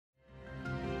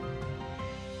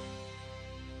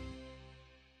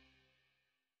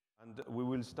And we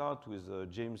will start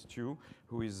with James Stuewe,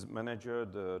 who is manager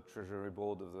of the Treasury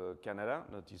Board of Canada,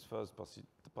 not his first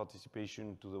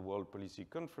participation to the World Policy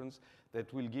Conference,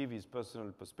 that will give his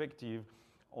personal perspective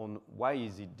on why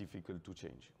is it difficult to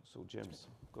change. So James,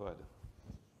 go ahead.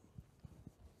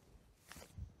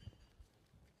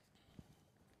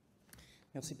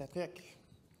 Merci, Patrick.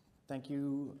 Thank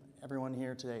you, everyone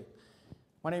here today.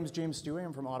 My name is James Stuewe.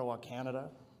 I'm from Ottawa, Canada.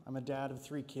 I'm a dad of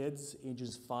 3 kids,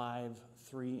 ages 5,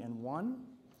 3, and 1.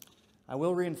 I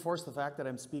will reinforce the fact that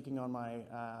I'm speaking on my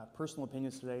personal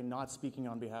opinions today, not speaking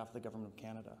on behalf of the Government of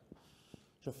Canada.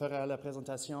 Je ferai la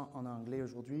présentation en anglais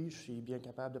aujourd'hui. Je suis bien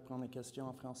capable de prendre les questions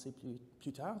en français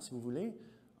plus tard, si vous voulez.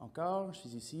 Encore, je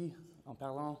suis ici en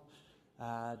parlant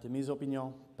de mes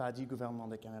opinions, pas du gouvernement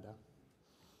de Canada.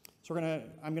 So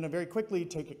I'm going to very quickly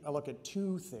take a look at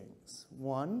 2 things.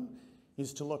 One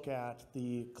is to look at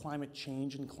the climate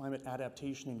change and climate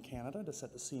adaptation in Canada to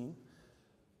set the scene,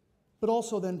 but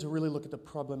also then to really look at the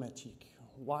problématique.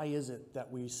 Why is it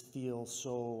that we feel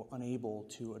so unable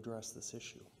to address this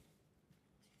issue?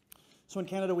 So in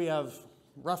Canada, we have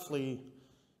roughly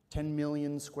 10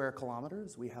 million square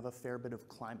kilometers. We have a fair bit of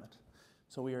climate.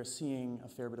 So we are seeing a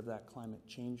fair bit of that climate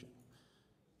changing.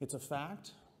 It's a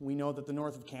fact. We know that the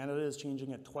north of Canada is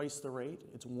changing at twice the rate.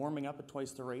 It's warming up at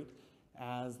twice the rate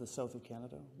as the south of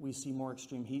Canada. We see more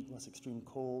extreme heat, less extreme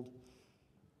cold.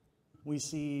 We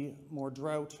see more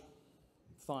drought,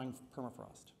 thawing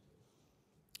permafrost.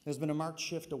 There's been a marked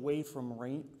shift away from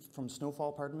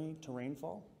snowfall, to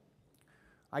rainfall.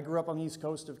 I grew up on the east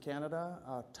coast of Canada,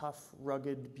 a tough,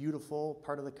 rugged, beautiful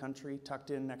part of the country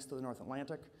tucked in next to the North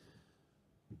Atlantic.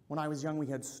 When I was young, we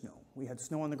had snow. We had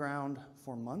snow on the ground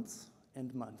for months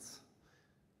and months.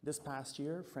 This past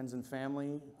year, friends and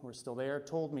family who are still there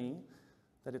told me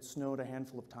that it snowed a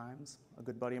handful of times. A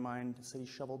good buddy of mine said he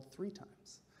shoveled 3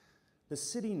 times. The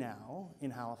city now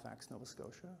in Halifax, Nova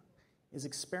Scotia, is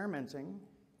experimenting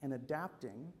and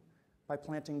adapting by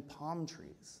planting palm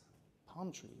trees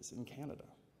in Canada.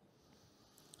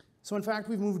 So in fact,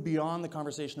 we've moved beyond the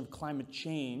conversation of climate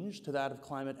change to that of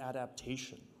climate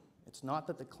adaptation. It's not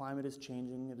that the climate is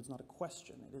changing, it is not a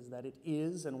question, it is that it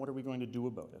is, and what are we going to do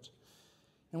about it?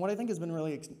 And what I think has been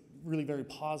really very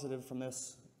positive from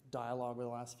this dialogue over the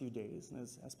last few days, and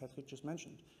as Patrick just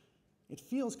mentioned, it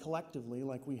feels collectively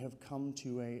like we have come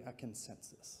to a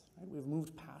consensus. Right? We've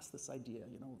moved past this idea,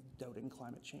 doubting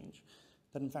climate change,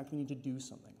 that in fact we need to do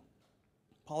something.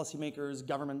 Policymakers,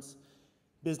 governments,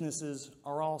 businesses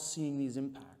are all seeing these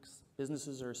impacts.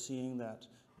 Businesses are seeing that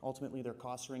ultimately their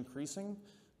costs are increasing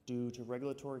due to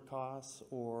regulatory costs,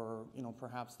 or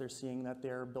perhaps they're seeing that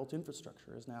their built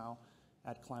infrastructure is now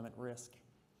at climate risk.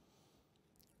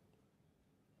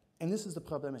 And this is the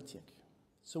problématique.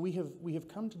 So we have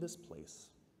come to this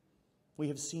place. We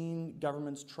have seen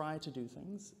governments try to do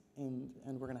things, and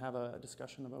we're going to have a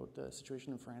discussion about the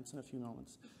situation in France in a few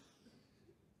moments.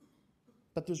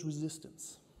 But there's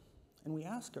resistance. And we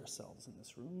ask ourselves in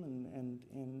this room and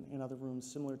in other rooms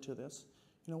similar to this,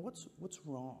 what's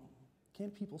wrong?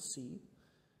 Can't people see?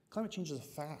 Climate change is a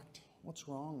fact. What's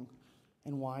wrong?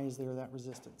 And why is there that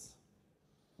resistance?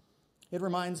 It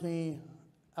reminds me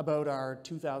about our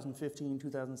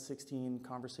 2015-2016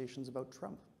 conversations about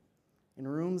Trump. In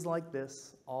rooms like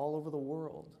this, all over the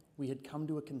world, we had come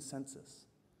to a consensus.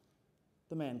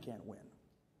 The man can't win.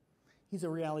 He's a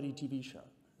reality TV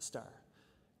star.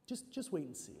 Just wait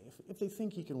and see. If they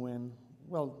think he can win,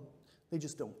 well, they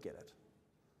just don't get it.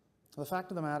 The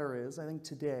fact of the matter is, I think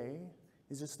today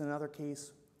is just another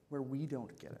case where we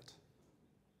don't get it.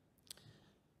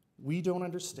 We don't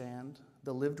understand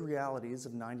the lived realities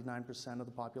of 99% of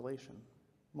the population,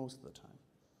 most of the time.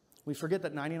 We forget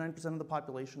that 99% of the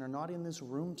population are not in this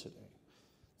room today.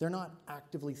 They're not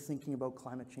actively thinking about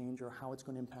climate change or how it's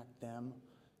going to impact them,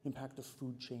 impact the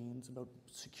food chains, about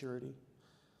security.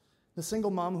 The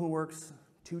single mom who works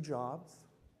 2 jobs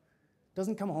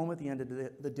doesn't come home at the end of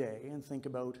the day and think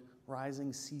about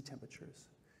rising sea temperatures.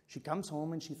 She comes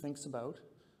home and she thinks about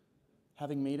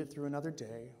having made it through another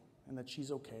day and that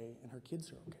she's okay and her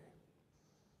kids are okay.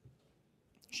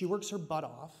 She works her butt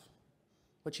off,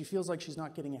 but she feels like she's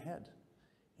not getting ahead.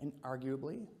 And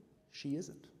arguably, she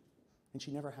isn't. And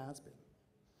she never has been.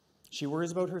 She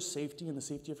worries about her safety and the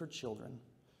safety of her children.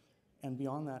 And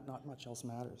beyond that, not much else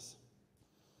matters.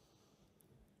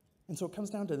 And so it comes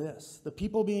down to this. The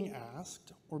people being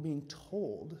asked or being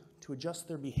told to adjust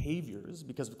their behaviors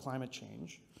because of climate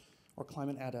change or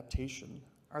climate adaptation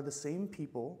are the same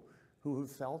people who have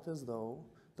felt as though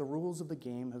the rules of the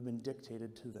game have been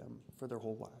dictated to them for their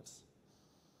whole lives.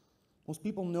 Most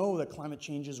people know that climate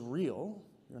change is real.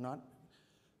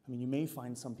 You may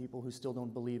find some people who still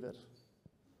don't believe it.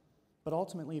 But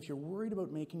ultimately, if you're worried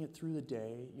about making it through the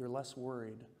day, you're less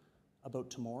worried about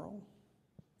tomorrow.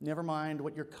 Never mind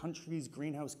what your country's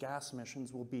greenhouse gas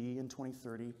emissions will be in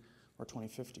 2030 or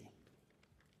 2050.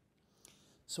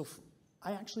 So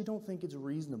I actually don't think it's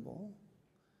reasonable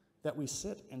that we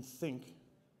sit and think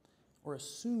or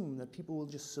assume that people will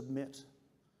just submit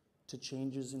to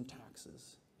changes in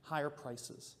taxes, higher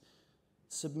prices,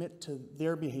 submit to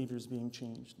their behaviors being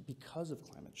changed because of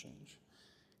climate change.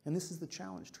 And this is the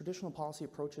challenge. Traditional policy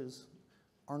approaches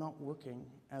are not working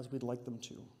as we'd like them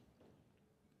to.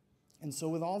 And so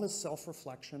with all this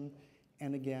self-reflection,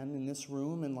 and again, in this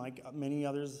room and like many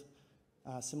others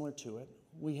similar to it,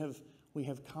 we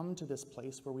have come to this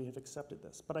place where we have accepted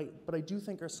this. But I do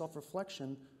think our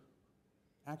self-reflection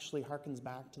actually harkens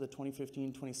back to the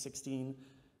 2015, 2016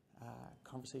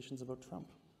 conversations about Trump.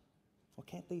 Well,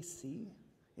 can't they see?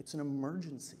 It's an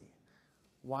emergency.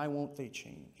 Why won't they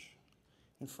change?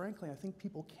 And frankly, I think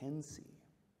people can see.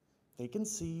 They can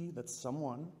see that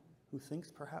someone who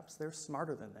thinks perhaps they're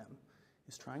smarter than them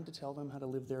is trying to tell them how to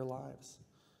live their lives.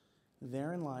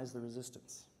 Therein lies the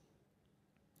resistance.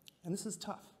 And this is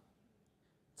tough.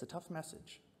 It's a tough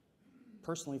message,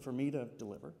 personally, for me to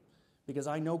deliver, because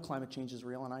I know climate change is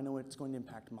real and I know it's going to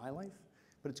impact my life,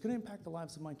 but it's going to impact the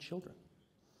lives of my children.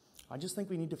 I just think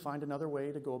we need to find another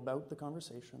way to go about the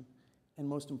conversation, and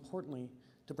most importantly,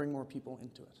 to bring more people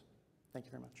into it. Thank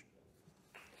you very much.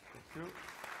 Thank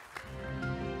you.